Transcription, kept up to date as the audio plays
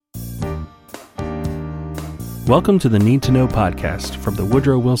Welcome to the Need to Know podcast from the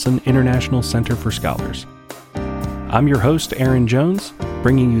Woodrow Wilson International Center for Scholars. I'm your host, Aaron Jones,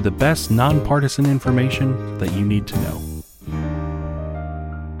 bringing you the best nonpartisan information that you need to know.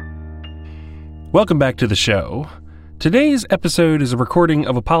 Welcome back to the show. Today's episode is a recording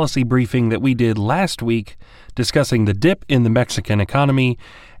of a policy briefing that we did last week discussing the dip in the Mexican economy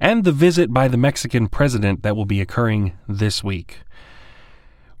and the visit by the Mexican president that will be occurring this week.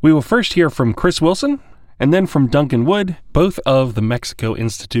 We will first hear from Chris Wilson and then from Duncan Wood, both of the Mexico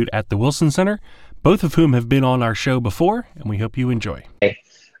Institute at the Wilson Center, both of whom have been on our show before, and we hope you enjoy.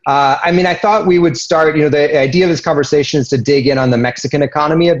 I thought we would start, the idea of this conversation is to dig in on the Mexican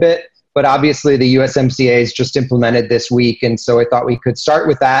economy a bit, but obviously the USMCA is just implemented this week, and so I thought we could start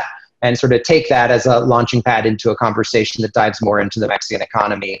with that and sort of take that as a launching pad into a conversation that dives more into the Mexican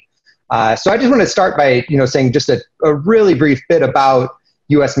economy. So I just want to start by, saying just a really brief bit about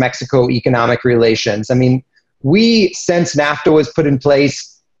U.S.-Mexico economic relations. We, since NAFTA was put in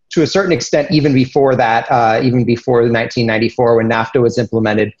place, to a certain extent, even before that, even before 1994, when NAFTA was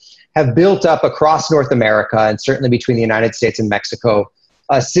implemented, have built up across North America, and certainly between the United States and Mexico,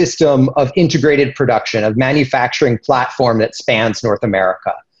 a system of integrated production, of manufacturing platform that spans North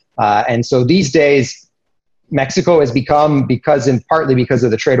America. And so these days, Mexico has become, partly because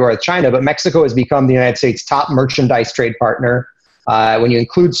of the trade war with China, but Mexico has become the United States' top merchandise trade partner. When you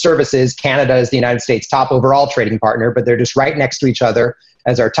include services, Canada is the United States' top overall trading partner, but they're just right next to each other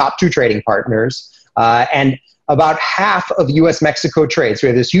as our top two trading partners. And about half of U.S.-Mexico trade, so we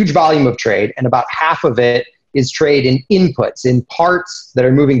have this huge volume of trade, and about half of it is trade in inputs, in parts that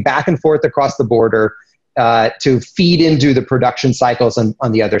are moving back and forth across the border to feed into the production cycles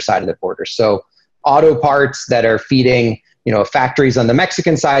on the other side of the border. So auto parts that are feeding factories on the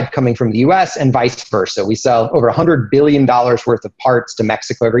Mexican side coming from the U.S. and vice versa. We sell over $100 billion worth of parts to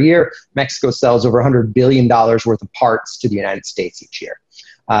Mexico every year. Mexico sells over $100 billion worth of parts to the United States each year.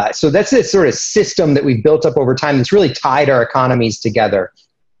 So that's this sort of system that we've built up over time that's really tied our economies together.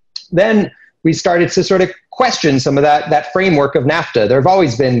 Then we started to sort of question some of that framework of NAFTA. There have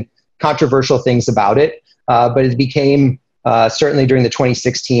always been controversial things about it, but it became, certainly during the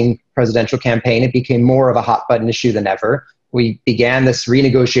 2016 presidential campaign, it became more of a hot button issue than ever. We began this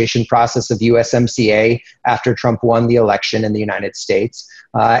renegotiation process of USMCA after Trump won the election in the United States.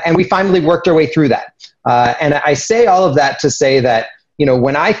 And we finally worked our way through that. And I say all of that to say that,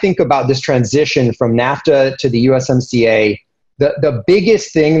 when I think about this transition from NAFTA to the USMCA, the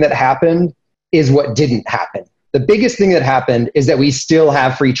biggest thing that happened is what didn't happen. The biggest thing that happened is that we still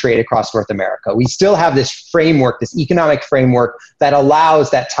have free trade across North America. We still have this framework, this economic framework that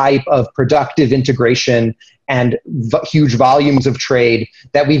allows that type of productive integration and huge volumes of trade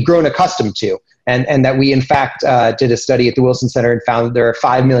that we've grown accustomed to. And that we, in fact, did a study at the Wilson Center and found that there are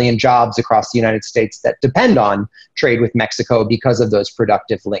 5 million jobs across the United States that depend on trade with Mexico because of those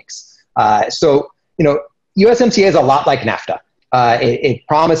productive links. So USMCA is a lot like NAFTA. It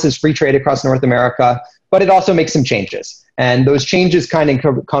promises free trade across North America, but it also makes some changes. And those changes kind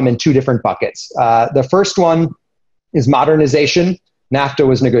of come in two different buckets. The first one is modernization. NAFTA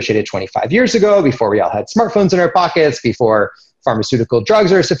was negotiated 25 years ago, before we all had smartphones in our pockets, before pharmaceutical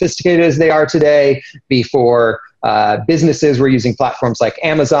drugs are as sophisticated as they are today, before businesses were using platforms like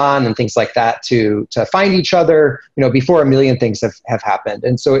Amazon and things like that to find each other, before a million things have happened.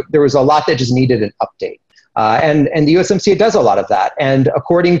 And so there was a lot that just needed an update. And the USMCA does a lot of that. And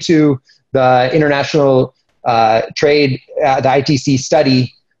according to the International Trade, the ITC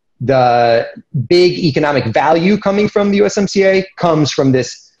study, the big economic value coming from the USMCA comes from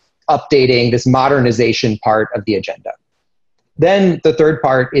this updating, this modernization part of the agenda. Then the third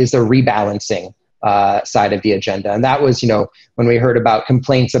part is the rebalancing side of the agenda. And that was, when we heard about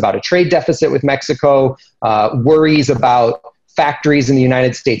complaints about a trade deficit with Mexico, worries about factories in the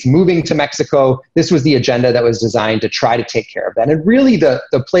United States moving to Mexico. This was the agenda that was designed to try to take care of that. And really the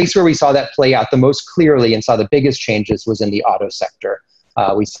place where we saw that play out the most clearly and saw the biggest changes was in the auto sector.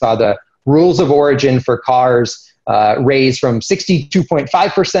 We saw the rules of origin for cars raised from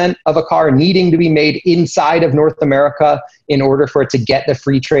 62.5% of a car needing to be made inside of North America in order for it to get the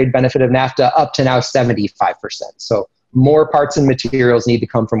free trade benefit of NAFTA up to now 75%. So more parts and materials need to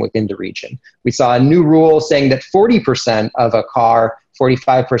come from within the region. We saw a new rule saying that 40% of a car,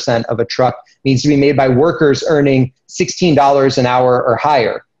 45% of a truck needs to be made by workers earning $16 an hour or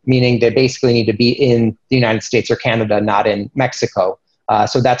higher, meaning they basically need to be in the United States or Canada, not in Mexico.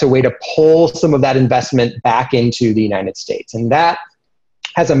 So that's a way to pull some of that investment back into the United States. And that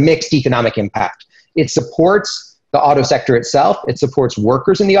has a mixed economic impact. It supports the auto sector itself. It supports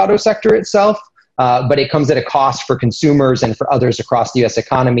workers in the auto sector itself. But it comes at a cost for consumers and for others across the U.S.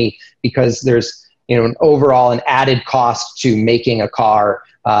 economy because there's an overall an added cost to making a car,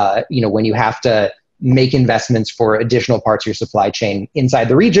 when you have to make investments for additional parts of your supply chain inside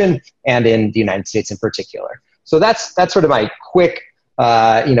the region and in the United States in particular. So that's sort of my quick,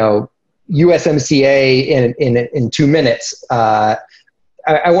 USMCA in 2 minutes.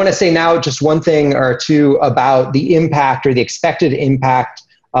 I want to say now just one thing or two about the impact or the expected impact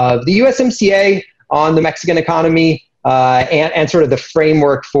of the USMCA on the Mexican economy and sort of the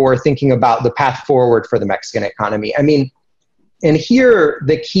framework for thinking about the path forward for the Mexican economy. I mean, and here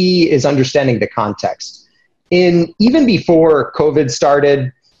the key is understanding the context. Even before COVID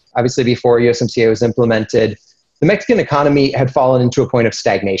started, obviously before USMCA was implemented, the Mexican economy had fallen into a point of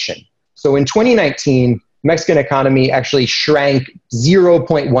stagnation. So in 2019, the Mexican economy actually shrank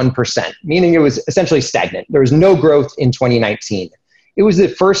 0.1%, meaning it was essentially stagnant. There was no growth in 2019. It was the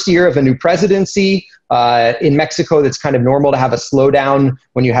first year of a new presidency. In Mexico, that's kind of normal to have a slowdown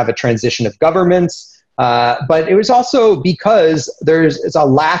when you have a transition of governments. But it was also because there's a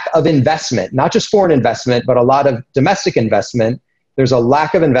lack of investment, not just foreign investment, but a lot of domestic investment. There's a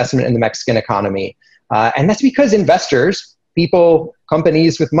lack of investment in the Mexican economy. And that's because investors, people,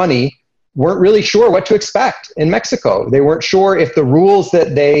 companies with money, weren't really sure what to expect in Mexico. They weren't sure if the rules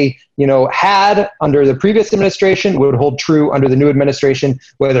that they, had under the previous administration would hold true under the new administration,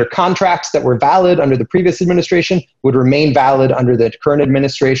 whether contracts that were valid under the previous administration would remain valid under the current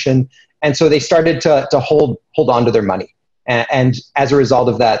administration. And so they started to hold on to their money. And as a result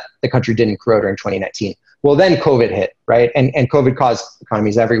of that, the country didn't grow during 2019. Well, then COVID hit, right? And COVID caused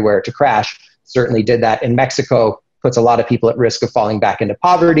economies everywhere to crash. Certainly did that in Mexico, puts a lot of people at risk of falling back into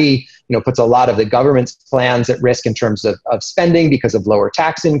poverty, puts a lot of the government's plans at risk in terms of spending because of lower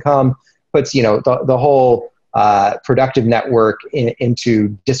tax income, puts, the whole productive network into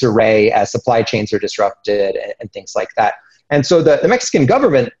disarray as supply chains are disrupted and things like that. And so the Mexican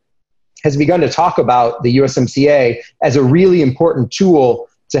government has begun to talk about the USMCA as a really important tool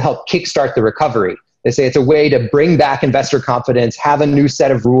to help kickstart the recovery. They say it's a way to bring back investor confidence, have a new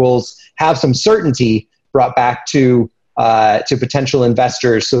set of rules, have some certainty brought back to potential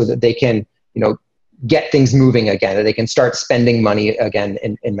investors so that they can, get things moving again, that they can start spending money again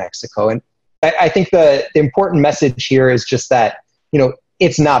in Mexico. And I think the important message here is just that,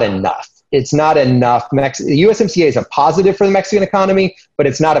 it's not enough. It's not enough. The USMCA is a positive for the Mexican economy, but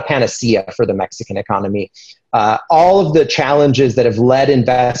it's not a panacea for the Mexican economy. All of the challenges that have led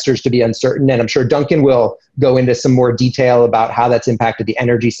investors to be uncertain, and I'm sure Duncan will go into some more detail about how that's impacted the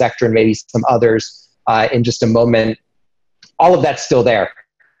energy sector and maybe some others in just a moment, all of that's still there.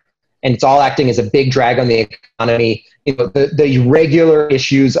 And it's all acting as a big drag on the economy. The regular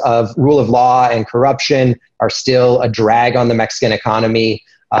issues of rule of law and corruption are still a drag on the Mexican economy.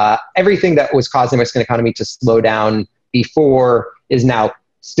 Everything that was causing the Mexican economy to slow down before is now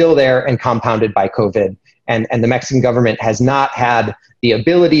still there and compounded by COVID. And the Mexican government has not had the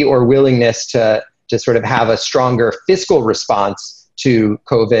ability or willingness to sort of have a stronger fiscal response to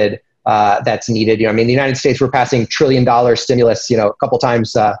COVID that's needed. The United States, we're passing $1 trillion stimulus, a couple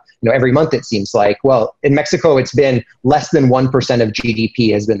times, every month, it seems like. Well, in Mexico, it's been less than 1% of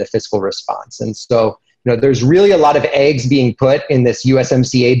GDP has been the fiscal response. And so, there's really a lot of eggs being put in this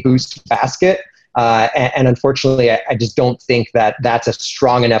USMCA boost basket. And unfortunately, I just don't think that that's a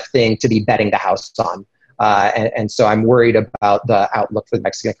strong enough thing to be betting the house on. And so I'm worried about the outlook for the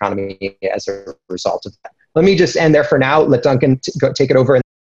Mexican economy as a result of that. Let me just end there for now. Let Duncan take it over.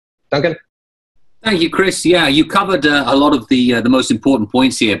 Duncan? Thank you, Chris. Yeah, you covered a lot of the most important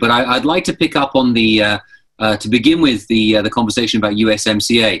points here, but I'd like to pick up on to begin with the conversation about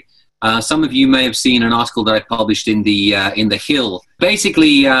USMCA. Some of you may have seen an article that I published in the Hill.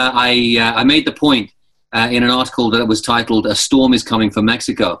 Basically, I made the point in an article that was titled "A Storm is Coming for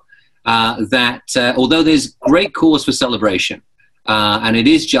Mexico," that although there's great cause for celebration, and it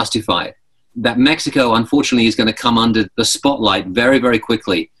is justified, that Mexico, unfortunately, is going to come under the spotlight very, very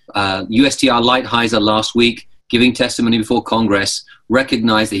quickly. USTR Lighthizer last week, giving testimony before Congress,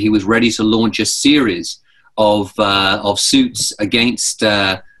 recognized that he was ready to launch a series of suits against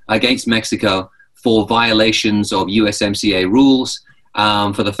Mexico for violations of USMCA rules,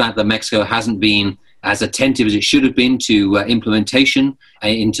 for the fact that Mexico hasn't been as attentive as it should have been to implementation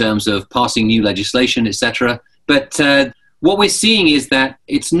in terms of passing new legislation, etc. But what we're seeing is that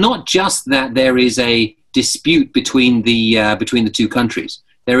it's not just that there is a dispute between the two countries.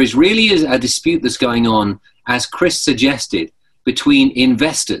 There is really a dispute that's going on, as Chris suggested, between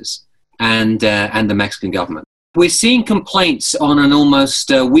investors and the Mexican government. We're seeing complaints on an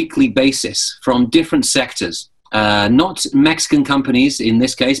almost weekly basis from different sectors, not Mexican companies in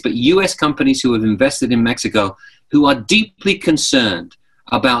this case, but US companies who have invested in Mexico, who are deeply concerned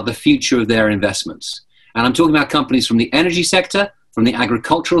about the future of their investments. And I'm talking about companies from the energy sector, from the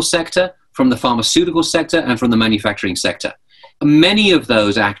agricultural sector, from the pharmaceutical sector, and from the manufacturing sector. Many of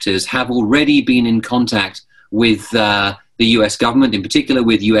those actors have already been in contact with the US government, in particular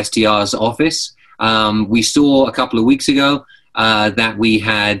with USTR's office. We saw a couple of weeks ago that we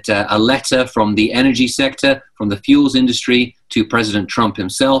had a letter from the energy sector, from the fuels industry, to President Trump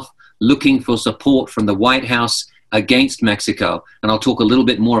himself, looking for support from the White House against Mexico. And I'll talk a little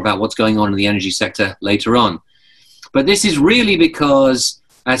bit more about what's going on in the energy sector later on. But this is really because,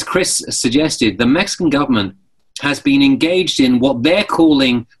 as Chris suggested, the Mexican government has been engaged in what they're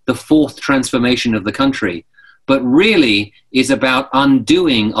calling the fourth transformation of the country, but really is about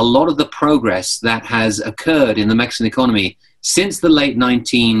undoing a lot of the progress that has occurred in the Mexican economy since the late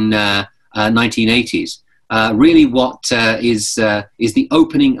 1980s. Really what is the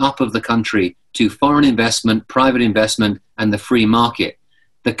opening up of the country to foreign investment, private investment, and the free market.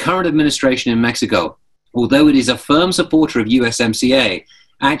 The current administration in Mexico, although it is a firm supporter of USMCA,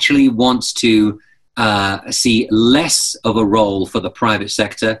 actually wants to see less of a role for the private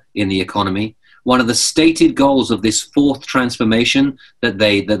sector in the economy. One of the stated goals of this fourth transformation that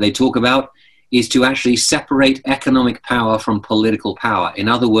they talk about is to actually separate economic power from political power. In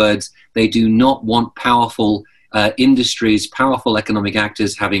other words, they do not want powerful industries, powerful economic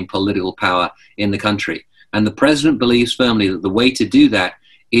actors having political power in the country. And the president believes firmly that the way to do that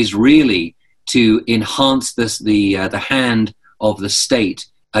is really to enhance the hand of the state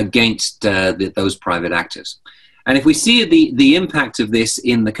against those private actors. And if we see the impact of this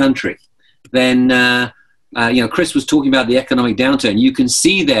in the country, then Chris was talking about the economic downturn. You can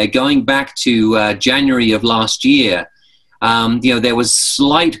see there, going back to January of last year, there was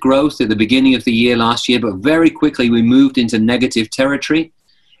slight growth at the beginning of the year last year, but very quickly we moved into negative territory.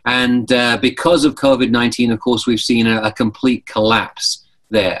 And because of COVID-19, of course, we've seen a complete collapse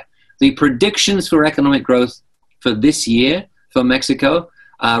there. The predictions for economic growth for this year for Mexico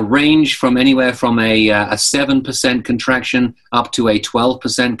range from anywhere from a 7% contraction up to a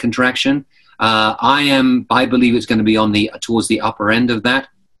 12% contraction. I believe it's going to be towards the upper end of that,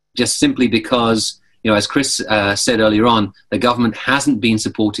 just simply because, as Chris said earlier on, the government hasn't been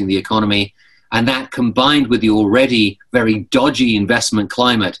supporting the economy, and that combined with the already very dodgy investment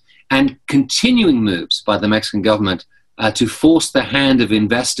climate and continuing moves by the Mexican government to force the hand of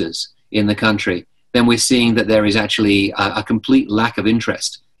investors in the country, then we're seeing that there is actually a complete lack of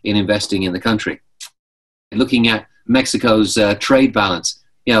interest in investing in the country. Looking at Mexico's trade balance,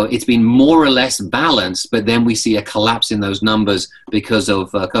 it's been more or less balanced, but then we see a collapse in those numbers because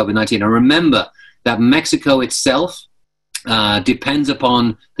of COVID-19. And remember that Mexico itself depends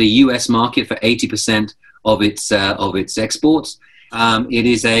upon the U.S. market for 80% of its exports. It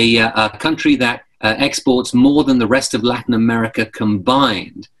is a country that exports more than the rest of Latin America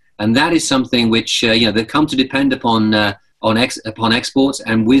combined, and that is something which they've come to depend upon exports.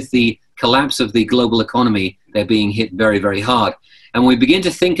 And with the collapse of the global economy, they're being hit very, very hard. And we begin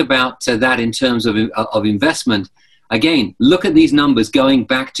to think about that in terms of investment. Again, look at these numbers going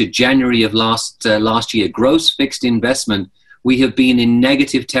back to January of last year. Gross fixed investment, we have been in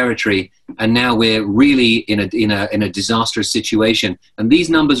negative territory, and now we're really in a disastrous situation. And these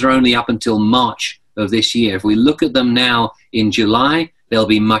numbers are only up until March of this year. If we look at them now in July, they'll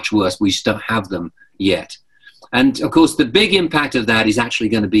be much worse. We just don't have them yet. And of course, the big impact of that is actually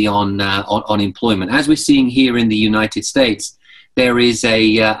going to be on employment. As we're seeing here in the United States, there is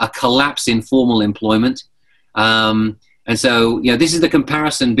a collapse in formal employment. And so, this is the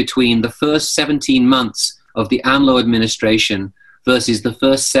comparison between the first 17 months of the AMLO administration versus the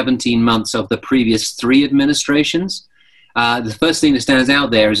first 17 months of the previous 3 administrations. The first thing that stands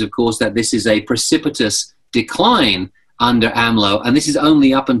out there is, of course, that this is a precipitous decline under AMLO, and this is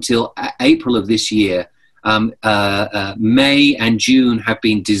only up until April of this year. May and June have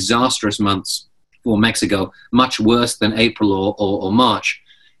been disastrous months for Mexico, much worse than April or March.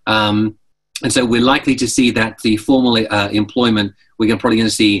 And so we're likely to see that the formal employment, we're probably going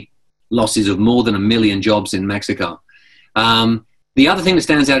to see losses of more than 1 million jobs in Mexico. The other thing that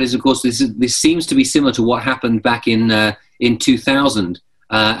stands out is, of course, this seems to be similar to what happened back in 2000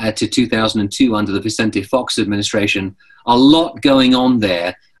 to 2002 under the Vicente Fox administration. A lot going on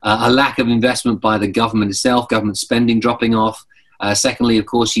there. A lack of investment by the government itself, government spending dropping off. Secondly, of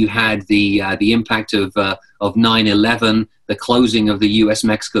course, you had the impact of 9/11, the closing of the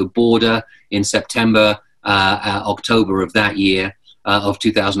U.S.-Mexico border in September, October of that year, of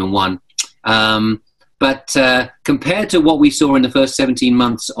 2001. But compared to what we saw in the first 17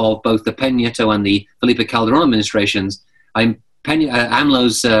 months of both the Peña Nieto and the Felipe Calderón administrations,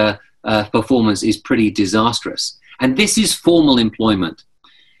 AMLO's performance is pretty disastrous. And this is formal employment.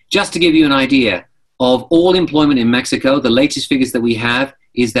 Just to give you an idea of all employment in Mexico, the latest figures that we have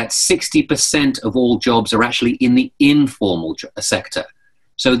is that 60% of all jobs are actually in the informal sector.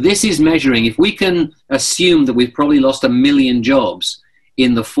 So this is measuring, if we can assume that we've probably lost 1 million jobs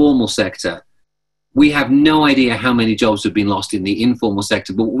in the formal sector, we have no idea how many jobs have been lost in the informal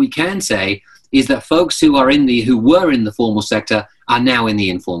sector. But what we can say is that folks who were in the formal sector are now in the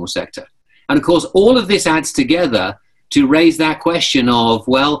informal sector. And of course, all of this adds together to raise that question of,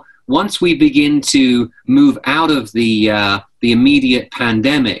 well, once we begin to move out of the immediate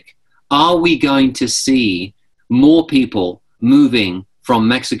pandemic, are we going to see more people moving from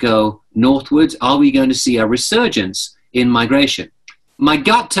Mexico northwards? Are we going to see a resurgence in migration? My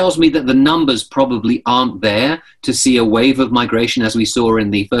gut tells me that the numbers probably aren't there to see a wave of migration as we saw in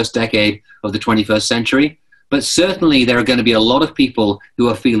the first decade of the 21st century, but certainly there are going to be a lot of people who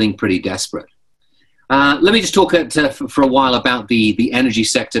are feeling pretty desperate. Let me just talk for a while about the energy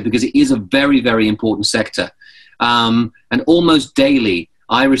sector, because it is a very, very important sector. And almost daily,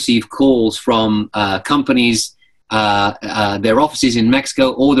 I receive calls from companies, their offices in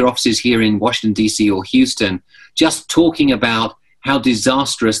Mexico or their offices here in Washington, D.C. or Houston, just talking about how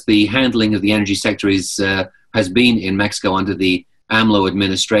disastrous the handling of the energy sector has been in Mexico under the AMLO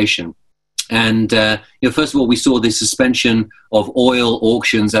administration. And first of all, we saw the suspension of oil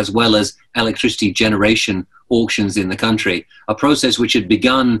auctions as well as electricity generation auctions in the country, a process which had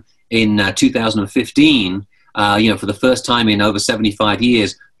begun in 2015. For the first time in over 75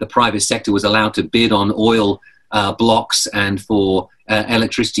 years, the private sector was allowed to bid on oil blocks and for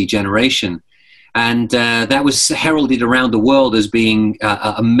electricity generation. And that was heralded around the world as being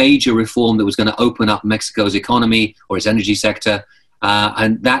a major reform that was going to open up Mexico's economy or its energy sector.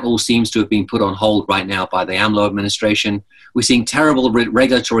 And that all seems to have been put on hold right now by the AMLO administration. We're seeing terrible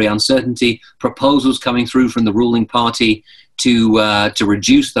regulatory uncertainty, proposals coming through from the ruling party to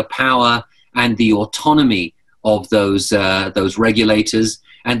reduce the power and the autonomy of those regulators.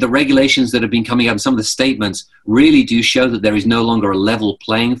 And the regulations that have been coming out, and some of the statements really do show that there is no longer a level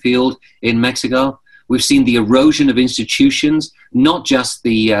playing field in Mexico. We've seen the erosion of institutions, not just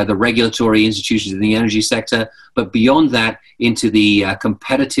the regulatory institutions in the energy sector, but beyond that into the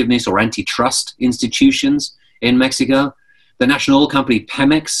competitiveness or antitrust institutions in Mexico. The national oil company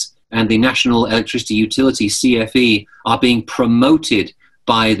Pemex and the national electricity utility CFE are being promoted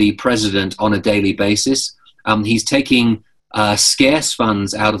by the president on a daily basis. He's taking scarce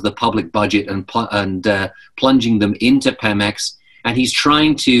funds out of the public budget and plunging them into Pemex, and he's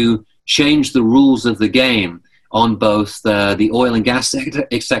trying to change the rules of the game on both the oil and gas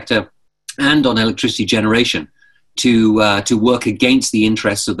sector and on electricity generation to work against the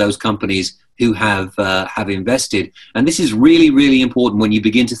interests of those companies who have invested. And this is really, really important when you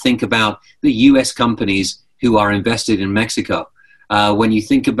begin to think about the U.S. companies who are invested in Mexico. When you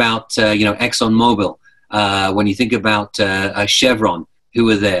think about ExxonMobil, when you think about Chevron, who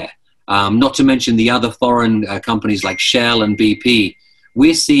are there, not to mention the other foreign companies like Shell and BP,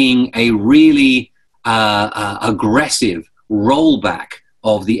 we're seeing a really aggressive rollback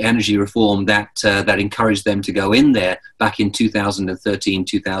of the energy reform that encouraged them to go in there back in 2013,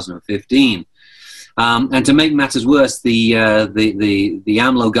 2015. And to make matters worse, the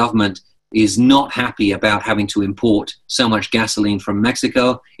AMLO government is not happy about having to import so much gasoline from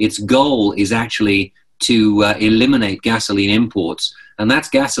Mexico. Its goal is actually to eliminate gasoline imports. And that's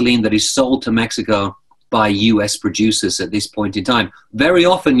gasoline that is sold to Mexico by U.S. producers at this point in time, very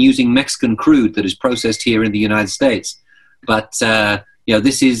often using Mexican crude that is processed here in the United States. But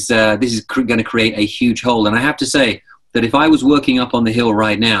this is going to create a huge hole. And I have to say that if I was working up on the Hill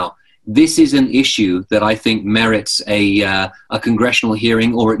right now, this is an issue that I think merits a congressional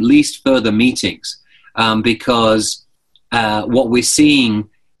hearing or at least further meetings, because what we're seeing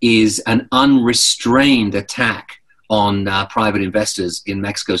is an unrestrained attack on private investors in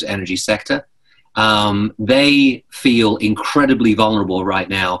Mexico's energy sector. They feel incredibly vulnerable right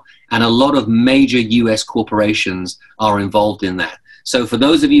now, and a lot of major U.S. corporations are involved in that. So for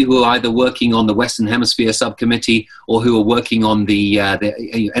those of you who are either working on the Western Hemisphere subcommittee or who are working on the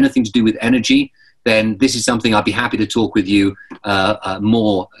anything to do with energy, then this is something I'd be happy to talk with you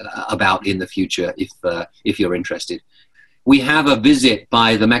more about in the future if you're interested. We have a visit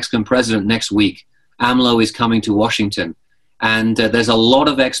by the Mexican president next week. AMLO is coming to Washington, and there's a lot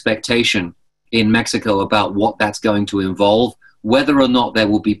of expectation in Mexico about what that's going to involve, whether or not there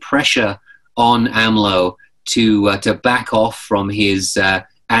will be pressure on AMLO to back off from his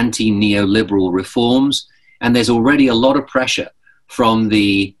anti-neoliberal reforms. And there's already a lot of pressure from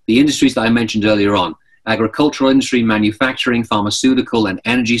the industries that I mentioned earlier on, agricultural industry, manufacturing, pharmaceutical, and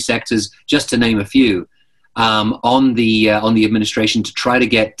energy sectors, just to name a few. on the administration to try to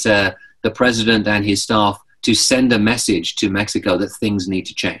get the president and his staff to send a message to Mexico that things need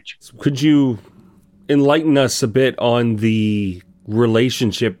to change. Could you enlighten us a bit on the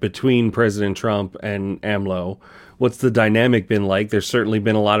relationship between President Trump and AMLO? What's the dynamic been like? There's certainly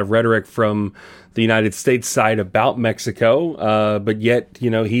been a lot of rhetoric from the United States side about Mexico, but yet,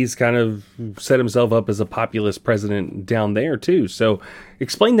 he's kind of set himself up as a populist president down there too. So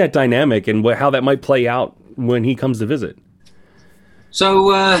explain that dynamic and how that might play out when he comes to visit.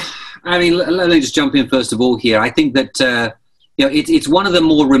 So, let me just jump in first of all here. I think that, it's one of the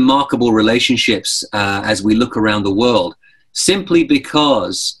more remarkable relationships as we look around the world, simply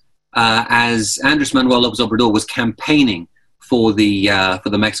because as Andrés Manuel López Obrador was campaigning for the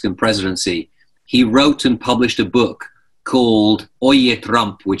Mexican presidency, he wrote and published a book called Oye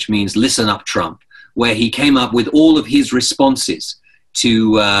Trump, which means listen up Trump, where he came up with all of his responses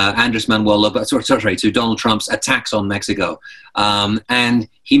to to Donald Trump's attacks on Mexico. And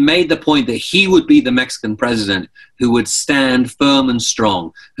he made the point that he would be the Mexican president who would stand firm and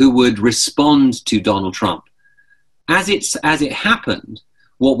strong, who would respond to Donald Trump. As it happened,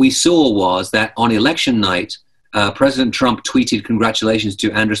 what we saw was that on election night, President Trump tweeted congratulations to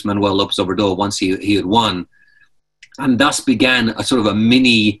Andrés Manuel López Obrador once he had won, and thus began a sort of a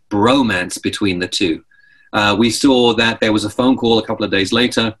mini bromance between the two. We saw that there was a phone call a couple of days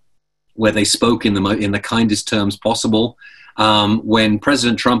later where they spoke in the kindest terms possible. When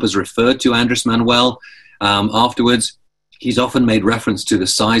President Trump has referred to Andrés Manuel afterwards, he's often made reference to the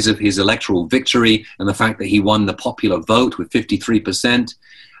size of his electoral victory and the fact that he won the popular vote with 53%.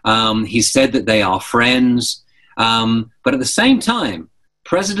 He said that they are friends. But at the same time,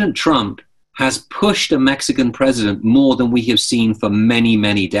 President Trump has pushed a Mexican president more than we have seen for many,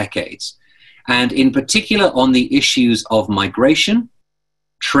 many decades. And in particular on the issues of migration,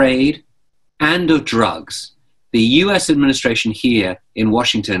 trade, and of drugs. The U.S. administration here in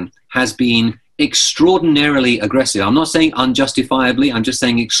Washington has been extraordinarily aggressive. I'm not saying unjustifiably, I'm just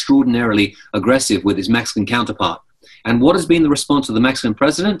saying extraordinarily aggressive with his Mexican counterpart. And what has been the response of the Mexican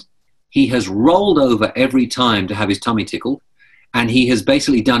president? He has rolled over every time to have his tummy tickled, and he has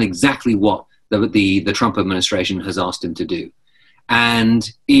basically done exactly what the Trump administration has asked him to do. And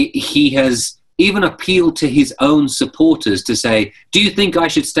he has even appealed to his own supporters to say, do you think I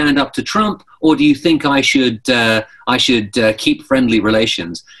should stand up to Trump, or do you think I should keep friendly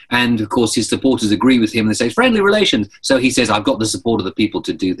relations? And of course, his supporters agree with him. They say, friendly relations. So he says, I've got the support of the people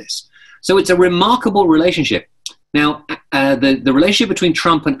to do this. So it's a remarkable relationship. Now, the relationship between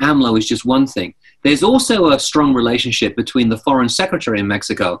Trump and AMLO is just one thing. There's also a strong relationship between the foreign secretary in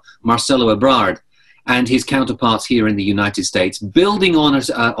Mexico, Marcelo Ebrard, and his counterparts here in the United States, building on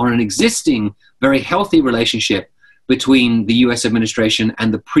an existing very healthy relationship between the U.S. administration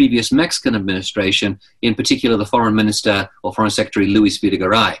and the previous Mexican administration, in particular the foreign minister or foreign secretary, Luis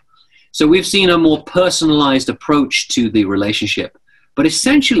Videgaray. So we've seen a more personalized approach to the relationship. But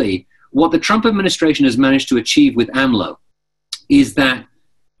essentially, what the Trump administration has managed to achieve with AMLO is that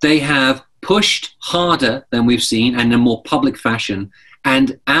they have pushed harder than we've seen and in a more public fashion,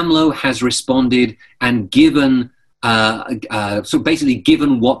 and AMLO has responded and given, so basically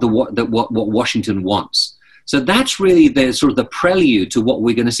given what Washington wants. So that's really the sort of the prelude to what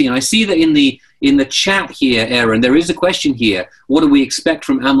we're going to see. And I see that in the chat here, Aaron, there is a question here. What do we expect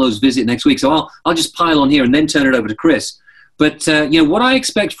from AMLO's visit next week? So I'll just pile on here and then turn it over to Chris. But what I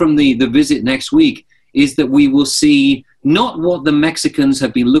expect from the visit next week is that we will see not what the Mexicans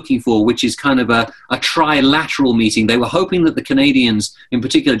have been looking for, which is kind of a trilateral meeting. They were hoping that the Canadians, in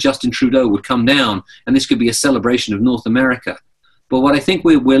particular Justin Trudeau, would come down, and this could be a celebration of North America. But what I think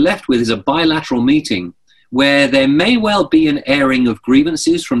we're left with is a bilateral meeting where there may well be an airing of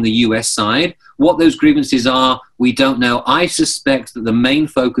grievances from the U.S. side. What those grievances are, we don't know. I suspect that the main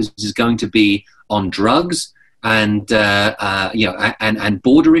focus is going to be on drugs and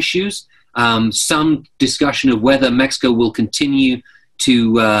border issues. Some discussion of whether Mexico will continue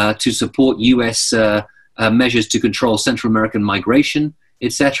to support U.S. Measures to control Central American migration,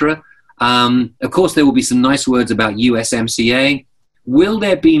 etc. Of course, there will be some nice words about USMCA. Will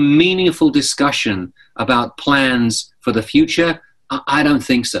there be meaningful discussion about plans for the future? I don't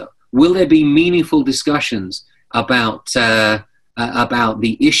think so. Will there be meaningful discussions about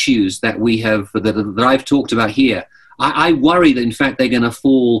the issues that that I've talked about here? I worry that in fact they're going to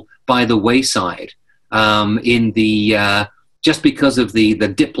fall by the wayside just because of the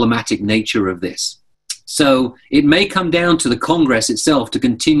diplomatic nature of this. So it may come down to the Congress itself to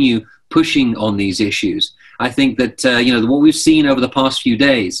continue pushing on these issues. I think that what we've seen over the past few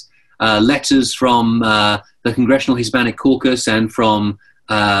days, letters from the Congressional Hispanic Caucus and from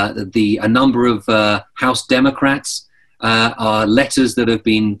a number of House Democrats, letters that have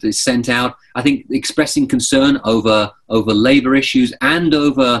been sent out, I think expressing concern over labor issues and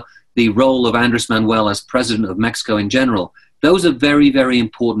over the role of Andres Manuel as president of Mexico in general. Those are very, very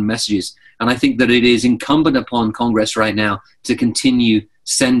important messages. And I think that it is incumbent upon Congress right now to continue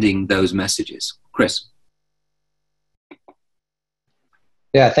sending those messages. Chris.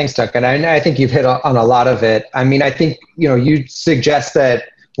 Yeah, thanks, Duncan. I think you've hit on a lot of it. I mean, I think, you suggest that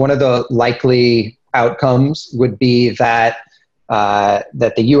one of the likely outcomes would be that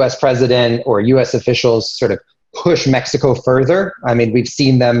that the U.S. president or U.S. officials sort of push Mexico further. I mean, we've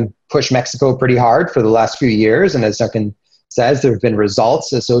seen them push Mexico pretty hard for the last few years. And as Duncan says, there have been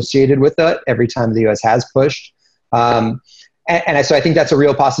results associated with it every time the U.S. has pushed. So I think that's a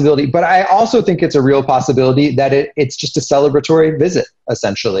real possibility. But I also think it's a real possibility that it's just a celebratory visit,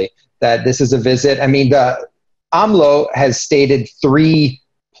 essentially, that this is a visit. I mean, the AMLO has stated 3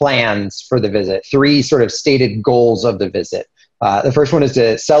 plans for the visit, 3 sort of stated goals of the visit. The first one is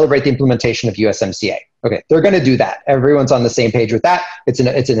to celebrate the implementation of USMCA. Okay, they're going to do that. Everyone's on the same page with that. It's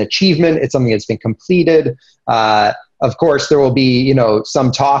an achievement. It's something that's been completed. Of course, there will be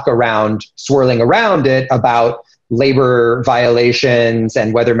some talk swirling around it about labor violations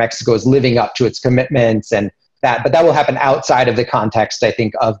and whether Mexico is living up to its commitments and that. But that will happen outside of the context, I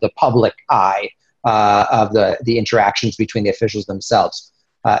think, of the public eye of the interactions between the officials themselves.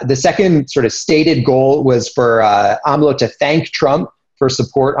 The second sort of stated goal was for AMLO to thank Trump for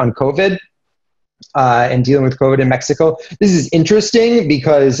support on COVID and dealing with COVID in Mexico. This is interesting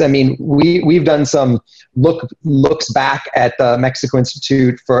because, I mean, we've done some looks back at the Mexico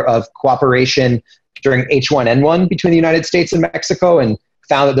Institute of Cooperation during H1N1 between the United States and Mexico, and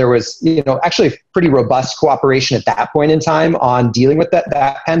found that there was, actually pretty robust cooperation at that point in time on dealing with that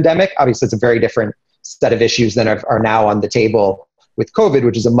pandemic. Obviously, it's a very different set of issues than are now on the table with COVID,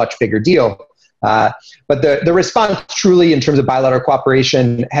 which is a much bigger deal. But the response truly in terms of bilateral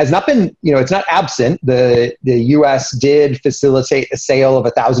cooperation has not been, it's not absent. The U.S. did facilitate a sale of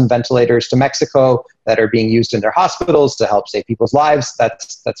 1,000 ventilators to Mexico that are being used in their hospitals to help save people's lives.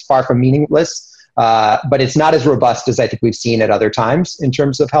 That's far from meaningless. But it's not as robust as I think we've seen at other times in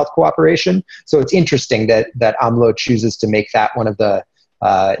terms of health cooperation. So it's interesting that AMLO chooses to make that one of the,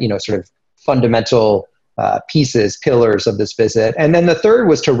 sort of fundamental pillars of this visit. And then the third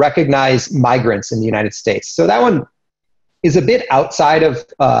was to recognize migrants in the United States. So that one is a bit outside of,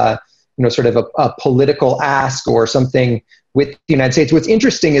 sort of a political ask or something with the United States. What's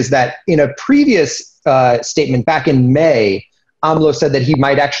interesting is that in a previous statement back in May, AMLO said that he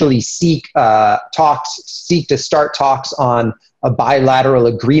might actually seek to start talks on a bilateral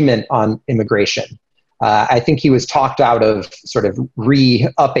agreement on immigration. I think he was talked out of sort of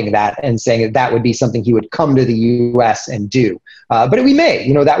re-upping that and saying that would be something he would come to the U.S. and do. But we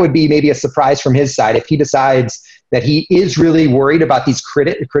may, that would be maybe a surprise from his side if he decides that he is really worried about these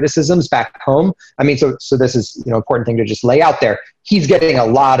criticisms back home. I mean, so this is important thing to just lay out there. He's getting a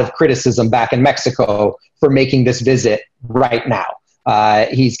lot of criticism back in Mexico for making this visit right now.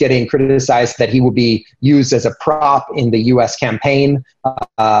 He's getting criticized that he will be used as a prop in the U.S. campaign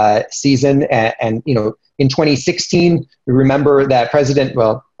season. And in 2016, remember that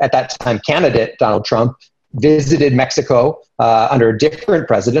at that time, candidate Donald Trump visited Mexico under a different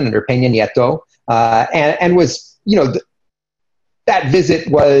president, under Peña Nieto, and was, that visit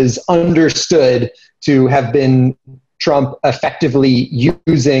was understood to have been Trump effectively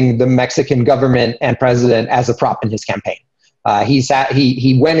using the Mexican government and president as a prop in his campaign.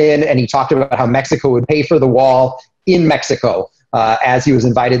 He went in and he talked about how Mexico would pay for the wall in Mexico as he was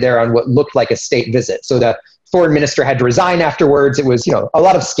invited there on what looked like a state visit. So the foreign minister had to resign afterwards. It was, a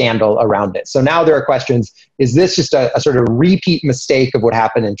lot of scandal around it. So now there are questions, is this just a sort of repeat mistake of what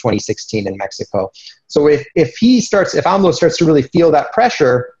happened in 2016 in Mexico? So if AMLO starts to really feel that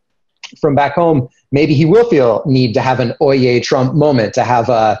pressure from back home, maybe he will need to have an Oye Trump moment, to have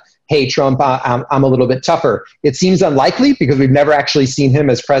a, hey, Trump, I'm a little bit tougher. It seems unlikely because we've never actually seen him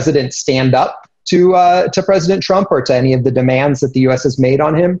as president stand up to President Trump or to any of the demands that the U.S. has made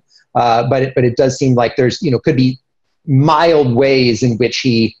on him. But it does seem like there's, could be mild ways in which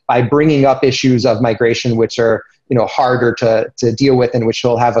he, by bringing up issues of migration, which are, harder to deal with, and which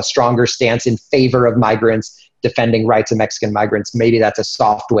he'll have a stronger stance in favor of migrants, defending rights of Mexican migrants. Maybe that's a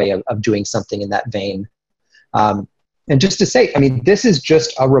soft way of doing something in that vein. And just to say, I mean, this is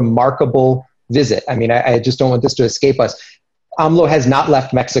just a remarkable visit. I mean, I just don't want this to escape us. AMLO has not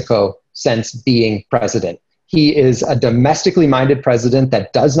left Mexico since being president. He is a domestically minded president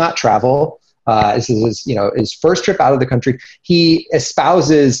that does not travel. This is his first trip out of the country. He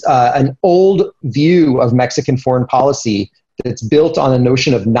espouses an old view of Mexican foreign policy that's built on a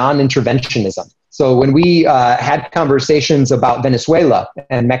notion of non-interventionism. So when we had conversations about Venezuela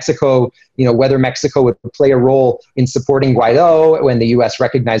and Mexico, whether Mexico would play a role in supporting Guaido when the U.S.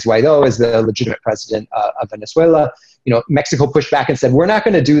 recognized Guaido as the legitimate president of Venezuela, Mexico pushed back and said, we're not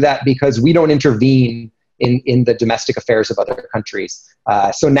going to do that because we don't intervene in the domestic affairs of other countries.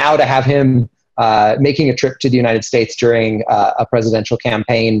 So now to have him making a trip to the United States during a presidential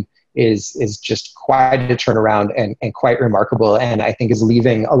campaign is just quite a turnaround and quite remarkable. And I think is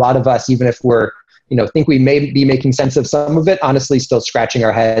leaving a lot of us, even if we're, think we may be making sense of some of it, honestly, still scratching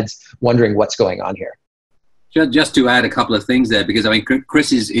our heads, wondering what's going on here. Just to add a couple of things there, because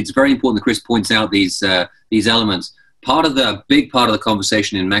it's very important that Chris points out these elements. Big part of the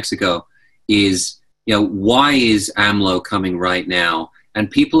conversation in Mexico is, why is AMLO coming right now? And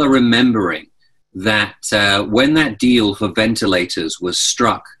people are remembering that when that deal for ventilators was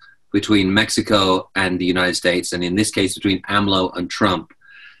struck between Mexico and the United States, and in this case between AMLO and Trump,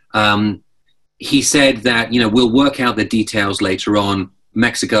 he said that, we'll work out the details later on.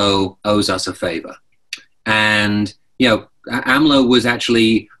 Mexico owes us a favor. And, AMLO was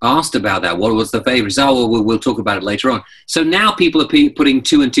actually asked about that. What was the favor? He said, we'll talk about it later on. So now people are putting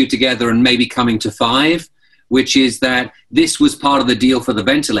 2 and 2 together and maybe coming to 5, which is that this was part of the deal for the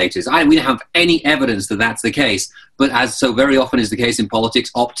ventilators. We don't have any evidence that that's the case, but as so very often is the case in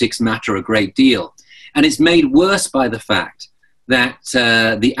politics, optics matter a great deal. And it's made worse by the fact that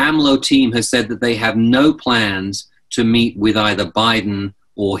the AMLO team has said that they have no plans to meet with either Biden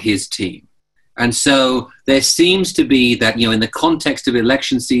or his team. And so there seems to be that, in the context of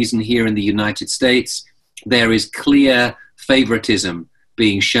election season here in the United States, there is clear favoritism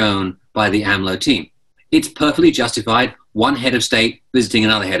being shown by the AMLO team. It's perfectly justified, one head of state visiting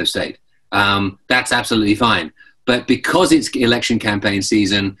another head of state. That's absolutely fine. But because it's election campaign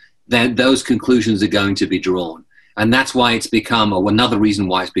season, then those conclusions are going to be drawn. And that's why it's become, or another reason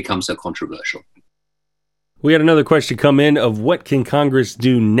why it's become so controversial. We had another question come in of what can Congress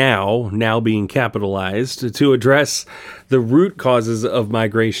do now being capitalized, to address the root causes of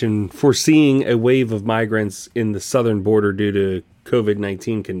migration, foreseeing a wave of migrants in the southern border due to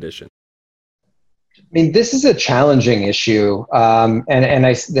COVID-19 conditions? I mean, this is a challenging issue,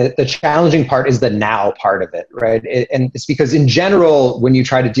 the challenging part is the now part of it, right? And it's because in general, when you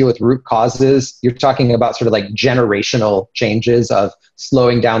try to deal with root causes, you're talking about sort of like generational changes of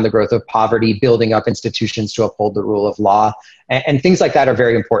slowing down the growth of poverty, building up institutions to uphold the rule of law, and things like that are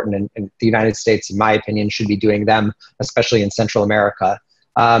very important. And the United States, in my opinion, should be doing them, especially in Central America.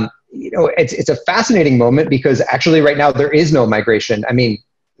 It's a fascinating moment because actually right now there is no migration. I mean,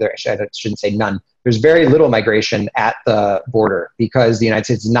 I shouldn't say none. There's very little migration at the border because the United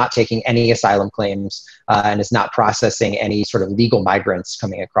States is not taking any asylum claims and is not processing any sort of legal migrants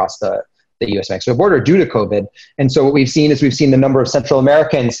coming across the US-Mexico border due to COVID. And so what we've seen is the number of Central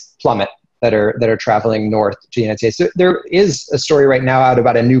Americans plummet that are traveling north to the United States. So there is a story right now out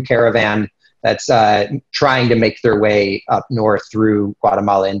about a new caravan that's trying to make their way up north through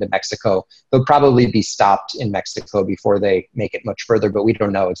Guatemala into Mexico. They'll probably be stopped in Mexico before they make it much further, but we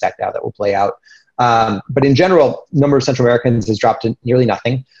don't know exactly how that will play out. But in general, the number of Central Americans has dropped to nearly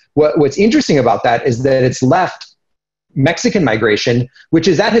nothing. What's interesting about that is that it's left Mexican migration, which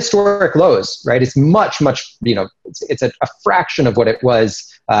is at historic lows, right? It's much, it's a fraction of what it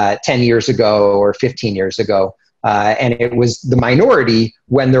was 10 years ago or 15 years ago. And it was the minority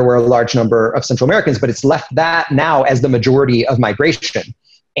when there were a large number of Central Americans, but it's left that now as the majority of migration.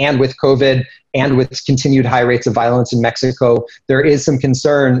 And with COVID and with continued high rates of violence in Mexico, there is some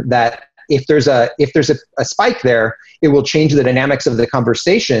concern that if there's a spike there, it will change the dynamics of the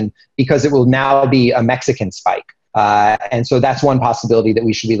conversation because it will now be a Mexican spike. And so that's one possibility that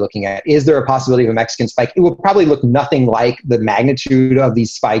we should be looking at. Is there a possibility of a Mexican spike? It will probably look nothing like the magnitude of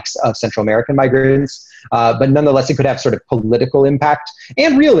these spikes of Central American migrants. But nonetheless, it could have sort of political impact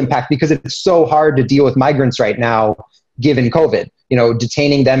and real impact because it's so hard to deal with migrants right now, given COVID.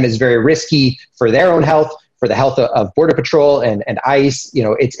 Detaining them is very risky for their own health, for the health of Border Patrol and ICE.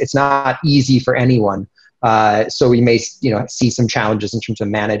 It's not easy for anyone. So we may, see some challenges in terms of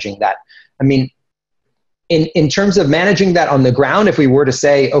managing that. I mean, in terms of managing that on the ground, if we were to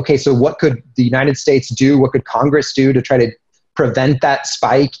say, okay, so what could the United States do? What could Congress do to try to prevent that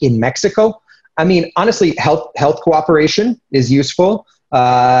spike in Mexico? I mean, honestly, health cooperation is useful.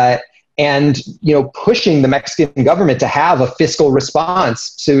 And, pushing the Mexican government to have a fiscal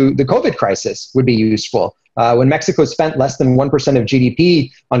response to the COVID crisis would be useful. When Mexico spent less than 1% of GDP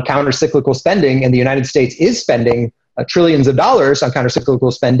on countercyclical spending and the United States is spending trillions of dollars on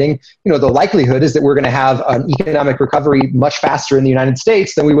countercyclical spending, the likelihood is that we're going to have an economic recovery much faster in the United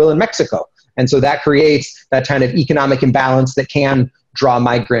States than we will in Mexico. And so that creates that kind of economic imbalance that can draw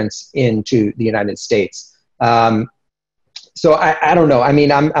migrants into the United States. So I don't know. I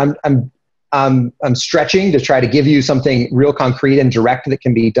mean, I'm stretching to try to give you something real concrete and direct that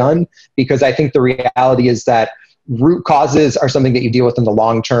can be done, because I think the reality is that root causes are something that you deal with in the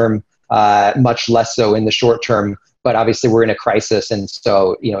long term, much less so in the short term. But obviously we're in a crisis, and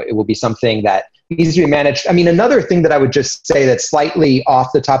so it will be something that needs to be managed. I mean, another thing that I would just say that's slightly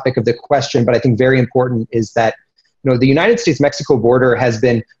off the topic of the question, but I think very important, is that the United States-Mexico border has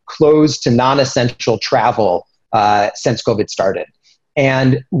been closed to non-essential travel since COVID started.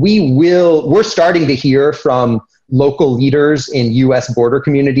 And we're starting to hear from local leaders in U.S. border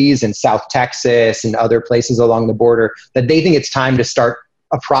communities in South Texas and other places along the border that they think it's time to start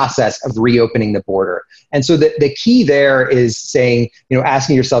a process of reopening the border. And so the key there is saying,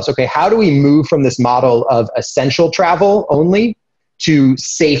 asking yourselves, okay, how do we move from this model of essential travel only to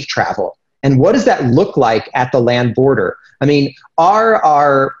safe travel? And what does that look like at the land border? I mean, are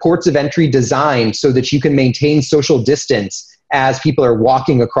our ports of entry designed so that you can maintain social distance as people are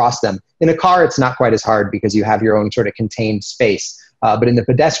walking across them? In a car, it's not quite as hard because you have your own sort of contained space. But in the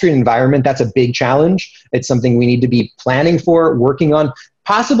pedestrian environment, that's a big challenge. It's something we need to be planning for, working on,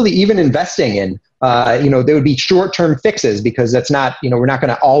 possibly even investing in. There would be short-term fixes, because that's not, we're not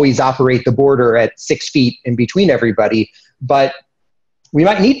going to always operate the border at 6 feet in between everybody, but we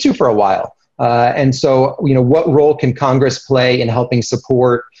might need to for a while. And so, what role can Congress play in helping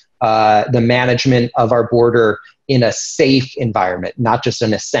support the management of our border in a safe environment, not just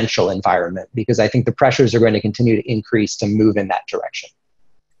an essential environment? Because I think the pressures are going to continue to increase to move in that direction.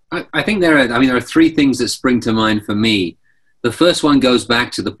 I think there are three things that spring to mind for me. The first one goes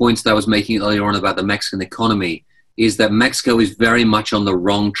back to the points that I was making earlier on about the Mexican economy, is that Mexico is very much on the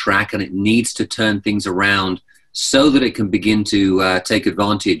wrong track, and it needs to turn things around so that it can begin to take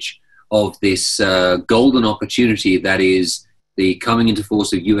advantage of this golden opportunity that is the coming into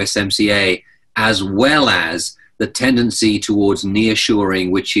force of USMCA, as well as the tendency towards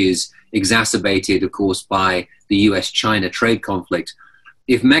nearshoring, which is exacerbated, of course, by the US-China trade conflict.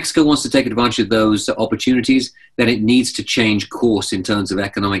 If Mexico wants to take advantage of those opportunities, then it needs to change course in terms of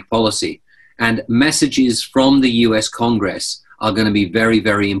economic policy. And messages from the US Congress are going to be very,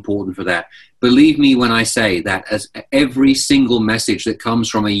 very important for that. Believe me when I say that as every single message that comes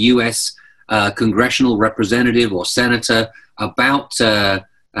from a US congressional representative or senator about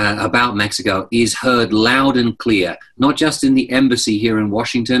Mexico is heard loud and clear, not just in the embassy here in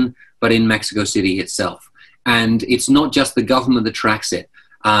Washington, but in Mexico City itself. And it's not just the government that tracks it.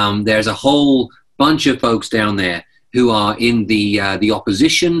 There's a whole bunch of folks down there who are in the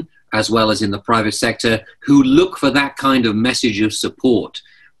opposition, as well as in the private sector, who look for that kind of message of support.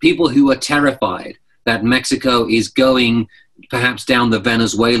 People who are terrified that Mexico is going perhaps down the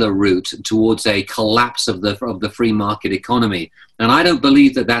Venezuela route towards a collapse of the free market economy. And I don't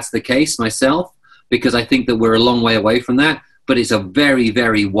believe that that's the case myself, because I think that we're a long way away from that. But it's a very,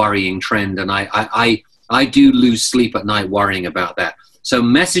 very worrying trend, and I do lose sleep at night worrying about that. So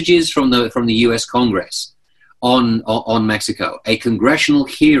messages from the U.S. Congress on Mexico, a congressional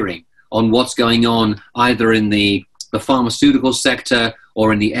hearing on what's going on either in the pharmaceutical sector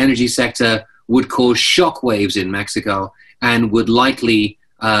or in the energy sector would cause shockwaves in Mexico and would likely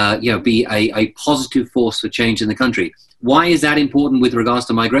be a positive force for change in the country. Why is that important with regards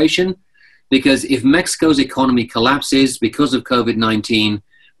to migration? Because if Mexico's economy collapses because of COVID-19,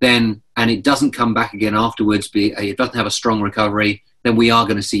 then, and it doesn't come back again afterwards, it doesn't have a strong recovery, then we are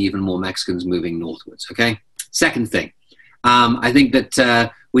going to see even more Mexicans moving northwards, okay? Second thing, I think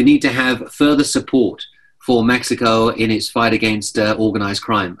that we need to have further support for Mexico in its fight against organized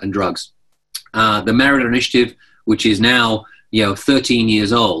crime and drugs. The Merit Initiative, which is now 13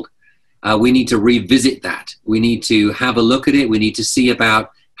 years old, we need to revisit that. We need to have a look at it. We need to see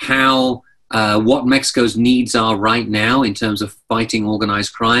about how what Mexico's needs are right now in terms of fighting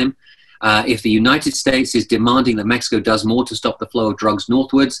organized crime. If the United States is demanding that Mexico does more to stop the flow of drugs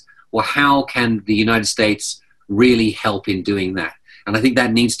northwards, well, how can the United States really help in doing that? And I think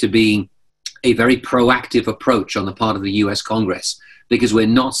that needs to be a very proactive approach on the part of the US Congress, because we're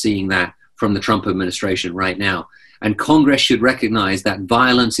not seeing that from the Trump administration right now. And Congress should recognize that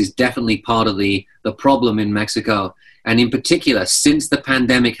violence is definitely part of the problem in Mexico. And in particular, since the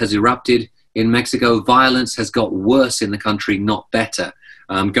pandemic has erupted in Mexico, violence has got worse in the country, not better,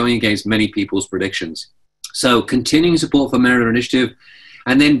 going against many people's predictions. So continuing support for Merit Initiative,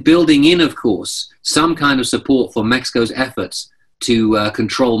 and then building in, of course, some kind of support for Mexico's efforts to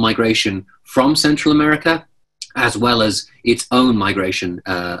control migration from Central America, as well as its own migration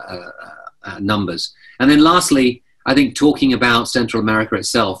numbers. And then lastly, I think talking about Central America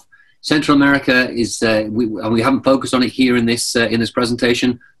itself, Central America is, we haven't focused on it here in this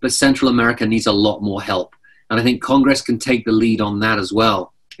presentation, but Central America needs a lot more help. And I think Congress can take the lead on that as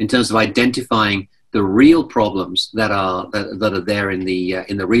well, in terms of identifying the real problems that are there in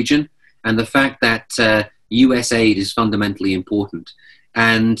the region, and the fact that U.S. aid is fundamentally important.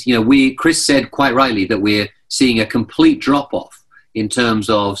 And Chris said quite rightly that we're seeing a complete drop-off in terms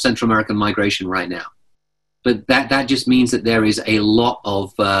of Central American migration right now. But that just means that there is a lot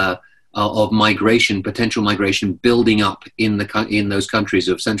of migration, potential migration, building up in those countries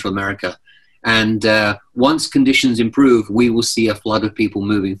of Central America. And once conditions improve, we will see a flood of people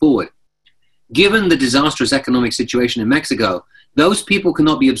moving forward. Given the disastrous economic situation in Mexico, those people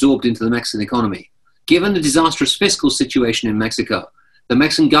cannot be absorbed into the Mexican economy. Given the disastrous fiscal situation in Mexico, the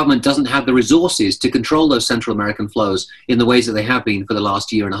Mexican government doesn't have the resources to control those Central American flows in the ways that they have been for the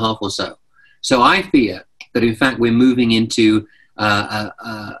last year and a half or so. So I fear that, in fact, we're moving into an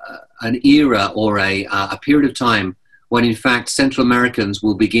era or a period of time when, in fact, Central Americans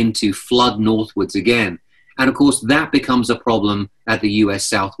will begin to flood northwards again. And, of course, that becomes a problem at the U.S.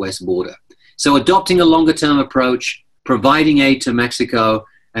 southwest border. So adopting a longer-term approach, providing aid to Mexico,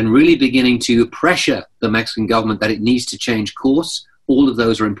 and really beginning to pressure the Mexican government that it needs to change course, all of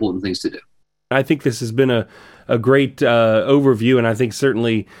those are important things to do. I think this has been a great overview, and I think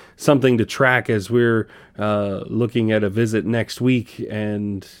certainly something to track as we're looking at a visit next week.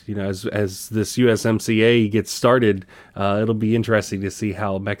 And as this USMCA gets started, it'll be interesting to see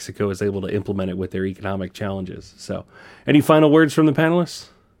how Mexico is able to implement it with their economic challenges. So, any final words from the panelists?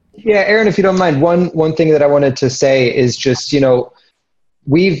 Yeah, Aaron, if you don't mind, one thing that I wanted to say is just,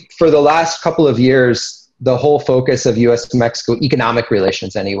 we've, for the last couple of years, the whole focus of U.S.-Mexico economic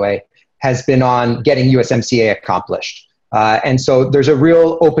relations anyway has been on getting USMCA accomplished. And so there's a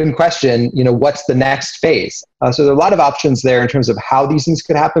real open question, what's the next phase? So there are a lot of options there in terms of how these things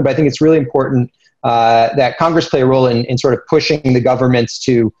could happen, but I think it's really important that Congress play a role in sort of pushing the governments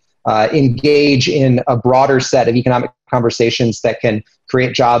to engage in a broader set of economic conversations that can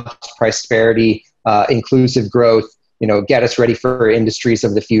create jobs, prosperity, inclusive growth, get us ready for industries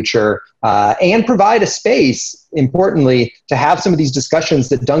of the future, and provide a space, importantly, to have some of these discussions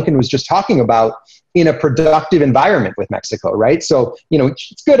that Duncan was just talking about in a productive environment with Mexico, right? So,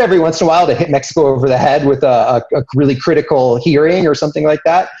 it's good every once in a while to hit Mexico over the head with a really critical hearing or something like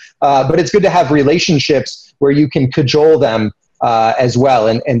that. But it's good to have relationships where you can cajole them as well.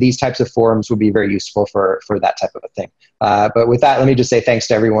 And these types of forums would be very useful for that type of a thing. But with that, let me just say thanks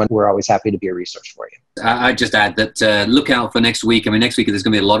to everyone. We're always happy to be a resource for you. I'd just add that look out for next week. Next week there's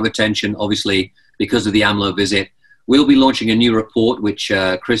going to be a lot of attention, obviously, because of the AMLO visit. We'll be launching a new report, which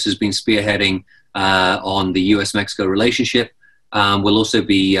Chris has been spearheading on the U.S.-Mexico relationship. We'll also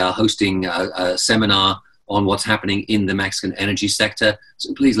be hosting a seminar on what's happening in the Mexican energy sector.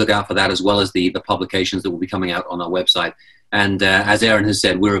 So please look out for that, as well as the publications that will be coming out on our website. And as Aaron has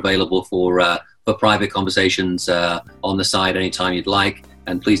said, we're available for private conversations on the side anytime you'd like.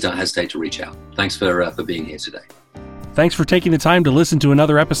 And please don't hesitate to reach out. Thanks for being here today. Thanks for taking the time to listen to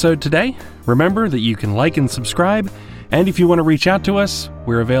another episode today. Remember that you can like and subscribe. And if you want to reach out to us,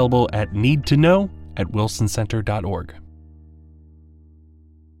 we're available at needtoknow@wilsoncenter.org.